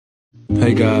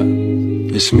Hey God,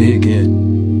 it's me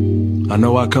again. I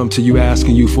know I come to you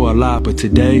asking you for a lot, but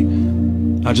today,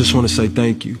 I just want to say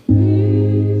thank you.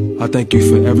 I thank you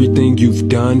for everything you've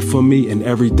done for me and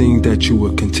everything that you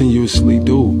will continuously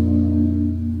do.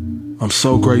 I'm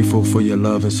so grateful for your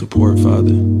love and support,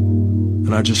 Father.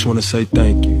 And I just want to say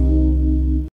thank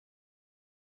you.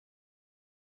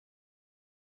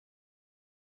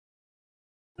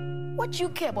 What you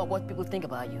care about what people think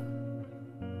about you?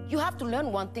 You have to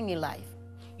learn one thing in life.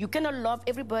 You cannot love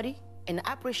everybody and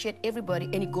appreciate everybody,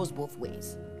 and it goes both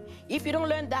ways. If you don't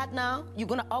learn that now, you're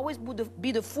gonna always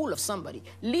be the fool of somebody.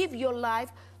 Live your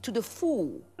life to the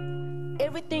full.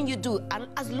 Everything you do, and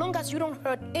as long as you don't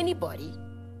hurt anybody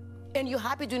and you're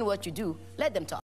happy doing what you do, let them talk.